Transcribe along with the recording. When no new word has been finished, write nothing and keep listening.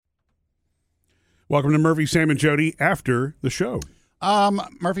Welcome to Murphy, Sam, and Jody after the show.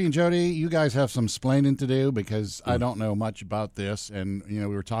 Murphy and Jody, you guys have some splaining to do because I don't know much about this. And, we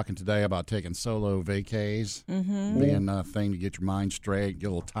were talking today about taking solo vacays, being a thing to get your mind straight, get a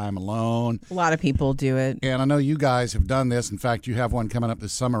little time alone. A lot of people do it. And I know you guys have done this. In fact, you have one coming up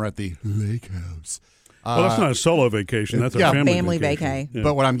this summer at the Lake House. Well, that's not a solo vacation. That's a family vacay. Yeah.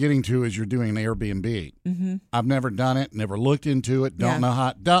 But what I'm getting to is you're doing an Airbnb. Mm-hmm. I've never done it, never looked into it, don't know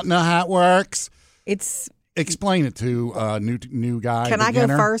how it works. Explain it to a new guy. Can I go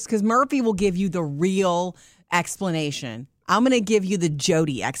first? Because Murphy will give you the real explanation. I'm going to give you the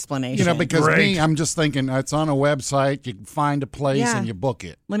Jody explanation. Because I'm just thinking it's on a website. You can find a place and you book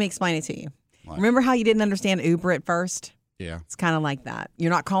it. Let me explain it to you. Remember how you didn't understand Uber at first? Yeah. It's kind of like that.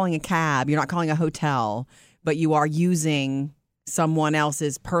 You're not calling a cab. You're not calling a hotel, but you are using someone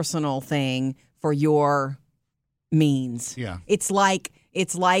else's personal thing for your means. Yeah. It's like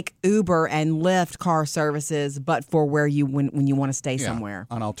Uber and Lyft car services, but for where you when you want to stay somewhere.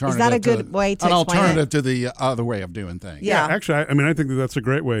 An alternative. Is that a good way to explain it? An alternative to the other way of doing things. Yeah. Actually, I think that's a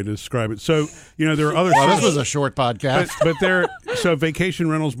great way to describe it. So, there are other. Well, this was a short podcast, so vacation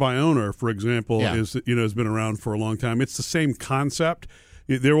rentals by owner, for example, is has been around for a long time. It's the same concept.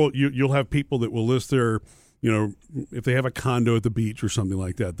 You'll have people that will list their. If they have a condo at the beach or something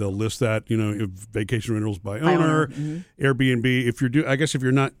like that, they'll list that, vacation rentals by owner, Airbnb. If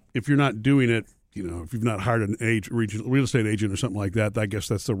you're not doing it, if you've not hired an real estate agent or something like that, I guess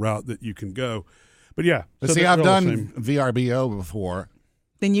that's the route that you can go. But yeah. See, I've done VRBO before.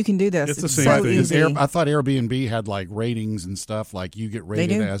 Then you can do this. It's the same so thing. easy. I thought Airbnb had like ratings and stuff, like you get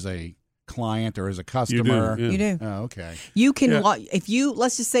rated as a client or as a customer. You do. You do. Oh, okay. You can if you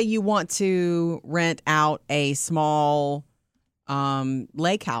let's just say you want to rent out a small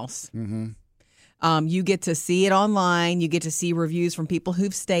lake house. Mm-hmm. You get to see it online. You get to see reviews from people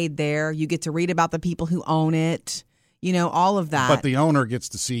who've stayed there. You get to read about the people who own it. All of that. But the owner gets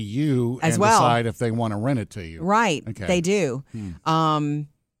to see you as and decide if they want to rent it to you. Right. Okay. They do.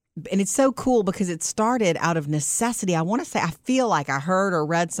 And it's so cool because it started out of necessity. I feel like I heard or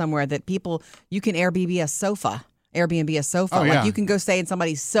read somewhere that you can Airbnb a sofa. Oh, yeah. Like you can go stay in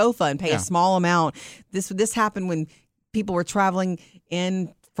somebody's sofa and pay a small amount. This happened when people were traveling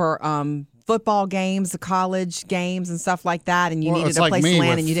in for football games, the college games and stuff like that, and you needed a place to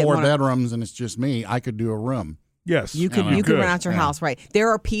land and you didn't want 4 bedrooms and it's just me. I could do a room. Yes. You could rent out your house, right? There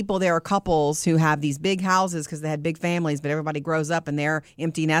are couples who have these big houses because they had big families, but everybody grows up and they're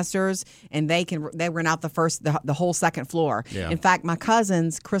empty nesters, and they rent out the whole second floor. Yeah. In fact, my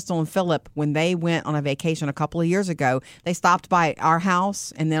cousins, Crystal and Philip, when they went on a vacation a couple of years ago, they stopped by our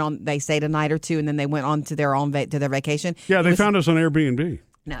house and then they stayed a night or two, and then they went on to their own to their vacation. Yeah, they found us on Airbnb.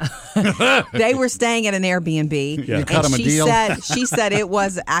 No, they were staying at an Airbnb. Yeah. You cut them a deal. She said it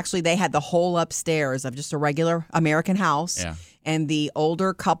was actually they had the whole upstairs of just a regular American house. Yeah. And the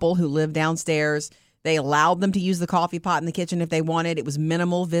older couple who lived downstairs, they allowed them to use the coffee pot in the kitchen if they wanted. It was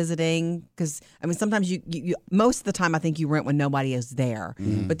minimal visiting because, sometimes you most of the time I think you rent when nobody is there.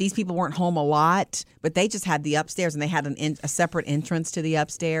 Mm. But these people weren't home a lot, but they just had the upstairs and they had a separate entrance to the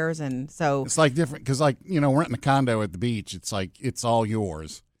upstairs. And so it's like different because renting a condo at the beach, it's like it's all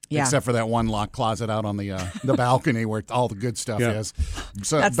yours. Yeah. Except for that one locked closet out on the balcony where all the good stuff is.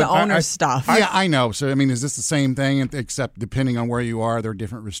 So that's the owner's stuff. Yeah, I know. So, is this the same thing, except depending on where you are, there are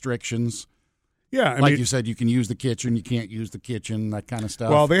different restrictions? Yeah. Like you said, you can use the kitchen, you can't use the kitchen, that kind of stuff.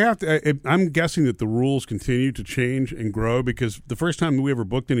 Well, they have to. I'm guessing that the rules continue to change and grow because the first time we ever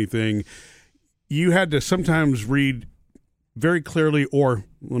booked anything, you had to sometimes read very clearly, or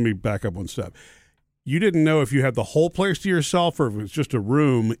let me back up one step. You didn't know if you had the whole place to yourself or if it was just a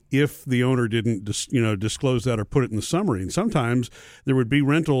room if the owner didn't disclose that or put it in the summary. And sometimes there would be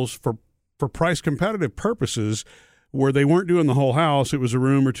rentals for price competitive purposes where they weren't doing the whole house. It was a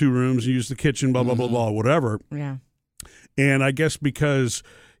room or 2 rooms, you use the kitchen, blah, blah, blah, blah, whatever. Yeah. And I guess because,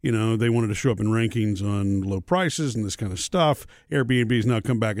 they wanted to show up in rankings on low prices and this kind of stuff, Airbnb's now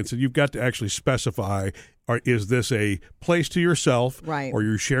come back and said, you've got to actually specify, is this a place to yourself? Right. Or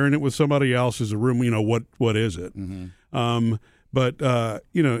you're sharing it with somebody else as a room, what is it? Mm-hmm. And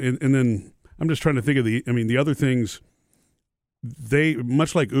then I'm just trying to think of the other things, they,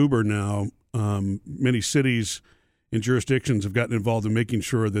 much like Uber now, many cities and jurisdictions have gotten involved in making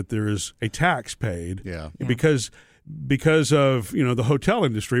sure that there is a tax paid. Yeah. Because because of the hotel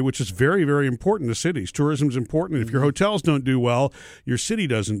industry, which is very, very important to cities. Tourism is important. If your hotels don't do well, your city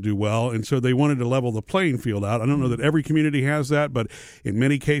doesn't do well, and so they wanted to level the playing field out. I don't know that every community has that, but in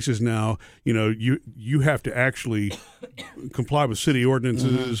many cases now, you have to actually comply with city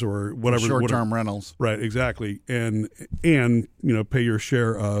ordinances or whatever. Short-term rentals, right? Exactly, and pay your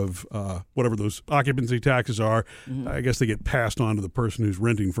share of whatever those occupancy taxes are. I guess they get passed on to the person who's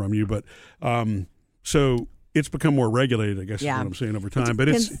renting from you, but so. It's become more regulated, I guess is what I'm saying over time. But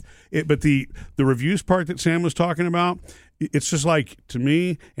the reviews part that Sam was talking about, it's just like, to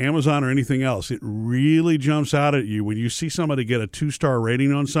me, Amazon or anything else, it really jumps out at you when you see somebody get a 2-star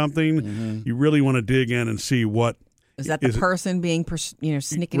rating on something. You really want to dig in and see what is that the person being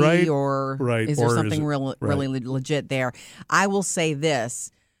snickety, right, or right, is there or something right. really legit there? I will say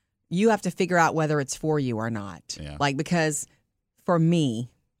this: you have to figure out whether it's for you or not. Yeah. Because for me.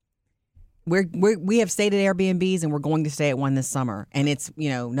 We have stayed at Airbnbs and we're going to stay at one this summer, and it's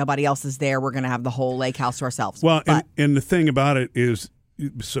nobody else is there. We're going to have the whole lake house to ourselves. Well, and the thing about it is,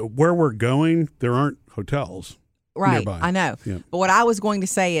 so where we're going, there aren't hotels nearby. I know. Yeah. But what I was going to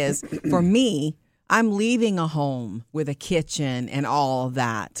say is, for me, I'm leaving a home with a kitchen and all of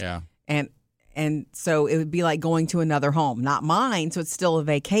that. Yeah. And so it would be like going to another home, not mine. So it's still a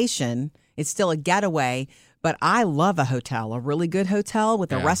vacation. It's still a getaway. But I love a hotel, a really good hotel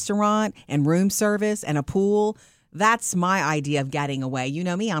with a restaurant and room service and a pool. That's my idea of getting away. You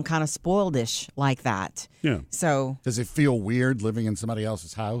know me, I'm kind of spoiledish like that. Yeah. So does it feel weird living in somebody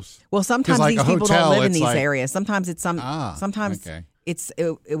else's house? Well, sometimes these people don't live in these areas. Sometimes it's sometimes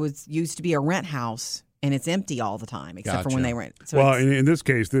it was used to be a rent house and it's empty all the time, except for when they rent. So well, in this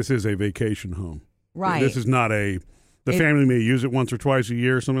case, this is a vacation home. Right. This is not the family may use it once or twice a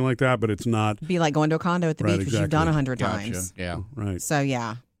year or something like that, but it's not. It'd be like going to a condo at the beach, which you've done 100 Gotcha. times. Yeah. Right. So,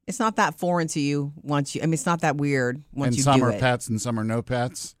 yeah. It's not that foreign to you once you, it's not that weird once you do it. And some are pets and some are no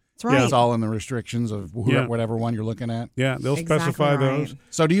pets. That's right. It's all in the restrictions of whatever one you're looking at. Yeah, they'll Exactly specify right. those.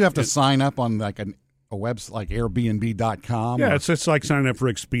 So do you have to sign up on like a website like Airbnb.com? Yeah, it's like signing up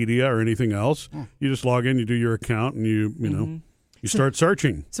for Expedia or anything else. You just log in, you do your account, and you start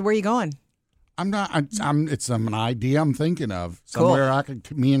searching. So where are you going? I'm not. It's an idea I'm thinking of somewhere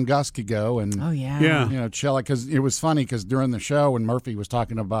me and Gus could go and chill. Because it was funny because during the show when Murphy was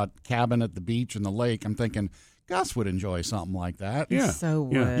talking about cabin at the beach and the lake, I'm thinking Gus would enjoy something like that. Yeah. So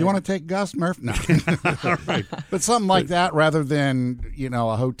Yeah. You want to take Gus, Murph? No. All right. But something like that rather than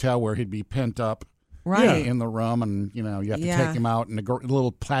a hotel where he'd be pent up in the room and you have to take him out in a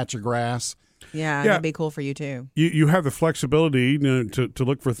little patch of grass. Yeah, that'd be cool for you too. You have the flexibility to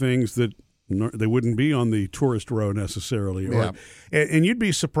look for things that they wouldn't be on the tourist row necessarily. And you'd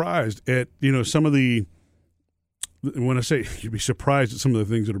be surprised at some of the. When I say you'd be surprised at some of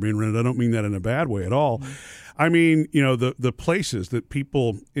the things that are being rented, I don't mean that in a bad way at all. Mm-hmm. I mean, the places that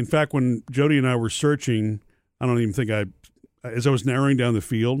people. In fact, when Jody and I were searching, I don't even think as I was narrowing down the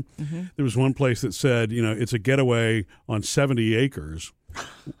field, there was one place that said, it's a getaway on 70 acres.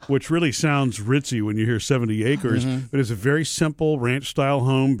 Which really sounds ritzy when you hear 70 acres, but it's a very simple ranch-style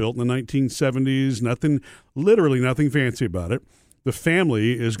home built in the 1970s. Literally nothing fancy about it. The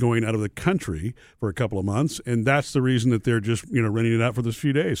family is going out of the country for a couple of months, and that's the reason that they're just renting it out for those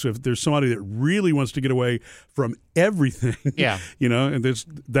few days. So if there's somebody that really wants to get away from everything, and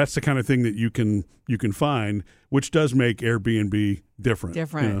that's the kind of thing that you can find, which does make Airbnb different.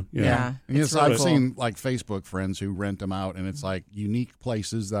 Yeah. Yes, I've seen like Facebook friends who rent them out, and it's like unique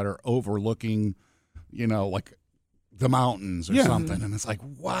places that are overlooking, like the mountains or something, and it's like,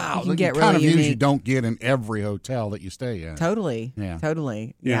 wow, you get kind really of views unique. you don't get in every hotel that you stay in. Totally.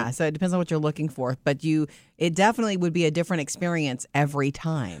 Yeah. So it depends on what you're looking for, but it definitely would be a different experience every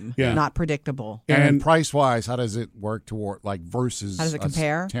time. Yeah. Not predictable. And price wise, how does it work toward versus? How does it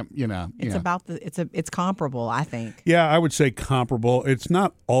compare? It's about it's comparable, I think. Yeah, I would say comparable. It's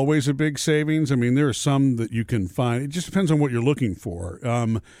not always a big savings. I mean, there are some that you can find. It just depends on what you're looking for.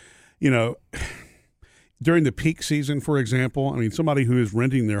 During the peak season, for example, I mean, somebody who is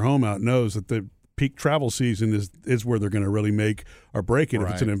renting their home out knows that the peak travel season is where they're going to really make or break it if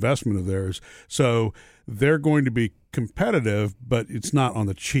it's an investment of theirs. So they're going to be competitive, but it's not on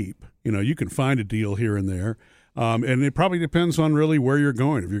the cheap. You can find a deal here and there. And it probably depends on really where you're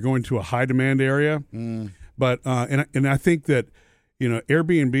going. If you're going to a high demand area, but and I think that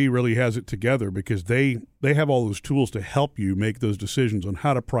Airbnb really has it together because they have all those tools to help you make those decisions on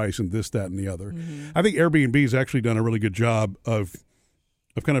how to price and this, that, and the other. I think Airbnb has actually done a really good job of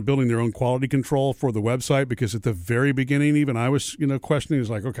kind of building their own quality control for the website, because at the very beginning, even I was, questioning. It's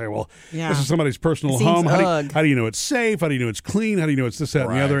like, okay, well, this is somebody's personal home. How do you know it's safe? How do you know it's clean? How do you know it's this, that,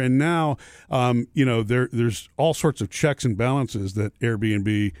 and the other? And now, there's all sorts of checks and balances that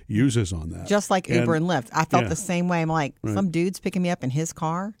Airbnb uses on that. Just like Uber and Lyft. I felt the same way. I'm like, some dude's picking me up in his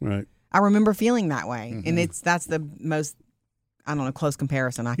car. Right. I remember feeling that way. And that's the most, I don't know, close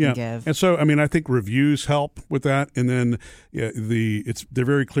comparison I can give. And so, I think reviews help with that. And then they're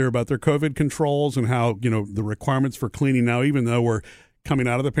very clear about their COVID controls and how, the requirements for cleaning now, even though we're coming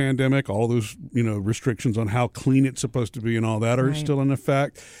out of the pandemic, all those, restrictions on how clean it's supposed to be and all that are still in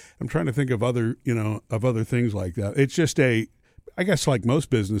effect. I'm trying to think of other things like that. It's just I guess like most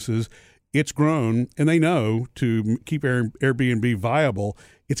businesses, it's grown, and they know to keep Airbnb viable,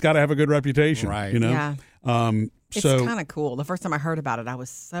 it's got to have a good reputation. Right. Yeah. It's So kind of cool. The first time I heard about it, I was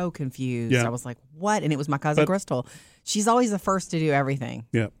so confused. I was like, what? And it was my cousin Crystal. She's always the first to do everything.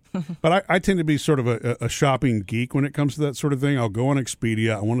 Yeah. But I tend to be sort of a shopping geek when it comes to that sort of thing. I'll go on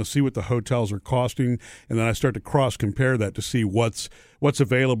Expedia. I want to see what the hotels are costing, and then I start to cross-compare that to see what's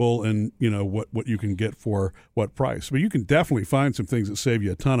available and, what you can get for what price. But you can definitely find some things that save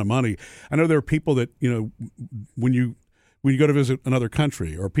you a ton of money. I know there are people that, when you go to visit another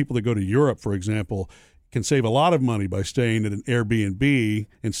country, or people that go to Europe, for example, can save a lot of money by staying at an Airbnb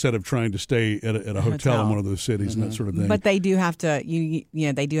instead of trying to stay at a hotel in one of those cities and that sort of thing. But they do have to,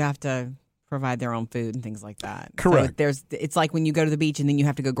 they do have to provide their own food and things like that. Correct. So it's like when you go to the beach and then you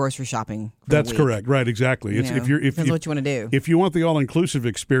have to go grocery shopping. That's correct. Right. Exactly. It's depends what you want to do. If you want the all-inclusive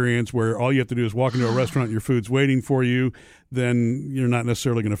experience where all you have to do is walk into a restaurant and your food's waiting for you, then you're not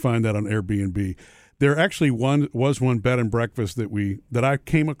necessarily going to find that on Airbnb. There actually was one bed and breakfast that I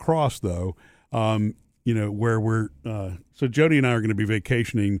came across though. Where we're so Jody and I are going to be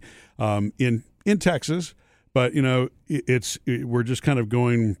vacationing in Texas, but we're just kind of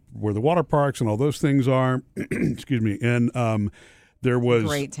going where the water parks and all those things are. Excuse me. And there was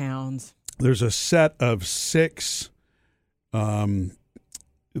great towns. There's a set of 6 of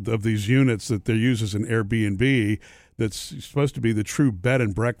these units that they use as an Airbnb. That's supposed to be the true bed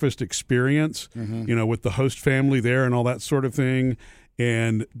and breakfast experience. With the host family there and all that sort of thing.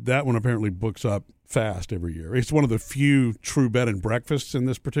 And that one apparently books up fast every year. It's one of the few true bed and breakfasts in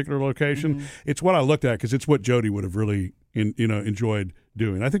this particular location. It's what I looked at because it's what Jody would have really enjoyed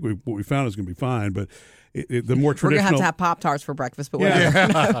doing. I think what we found is going to be fine, but the more traditional. We're going to have Pop-Tarts for breakfast, but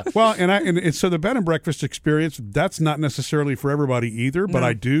whatever. Well, and so the bed and breakfast experience, that's not necessarily for everybody either, but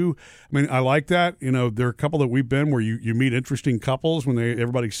I like that. There are a couple that we've been where you meet interesting couples when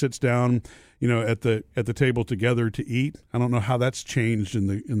everybody sits down, at the table together to eat. I don't know how that's changed in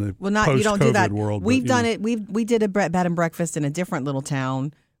the post-COVID you don't do that. world. We've done it. We did a bed and breakfast in a different little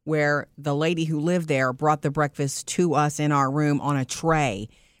town where the lady who lived there brought the breakfast to us in our room on a tray.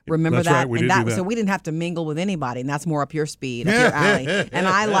 Remember that's that? Right. We did do that. So we didn't have to mingle with anybody, and that's more up your speed, up your alley. And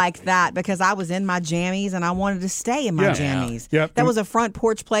I liked that because I was in my jammies and I wanted to stay in my jammies. Yeah. That was a front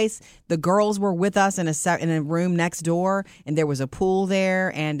porch place. The girls were with us in a room next door, and there was a pool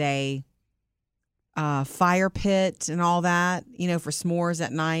there and a fire pit and all that, for s'mores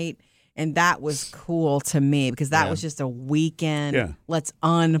at night. And that was cool to me because that was just a weekend. Yeah. Let's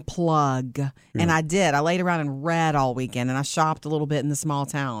unplug. And I did. I laid around and read all weekend, and I shopped a little bit in the small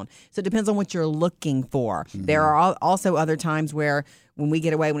town. So it depends on what you're looking for. There are also other times where when we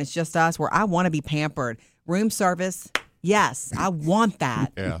get away, when it's just us, where I want to be pampered. Room service, yes, I want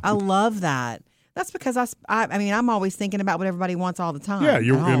that. I love that. That's because I'm always thinking about what everybody wants all the time.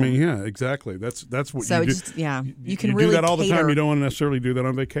 Yeah, exactly. That's what you do. You can you really do that all the time. cater. You don't want to necessarily do that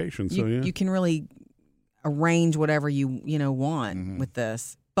on vacation. So you can really arrange whatever you want with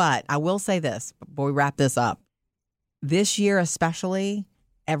this. But I will say this before we wrap this up. This year especially,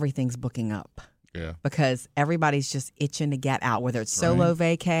 everything's booking up. Yeah. Because everybody's just itching to get out, whether it's solo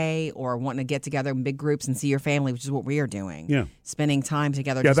vacay or wanting to get together in big groups and see your family, which is what we are doing. Yeah. Spending time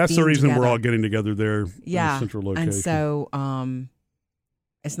together. Yeah, just that's the being reason together. we're all getting together there in the central location. And so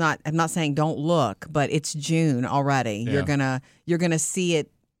it's not, I'm not saying don't look, but it's June already. Yeah. You're gonna see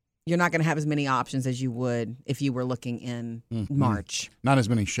it. You're not going to have as many options as you would if you were looking in March. Not as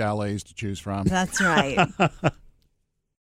many chalets to choose from. That's right.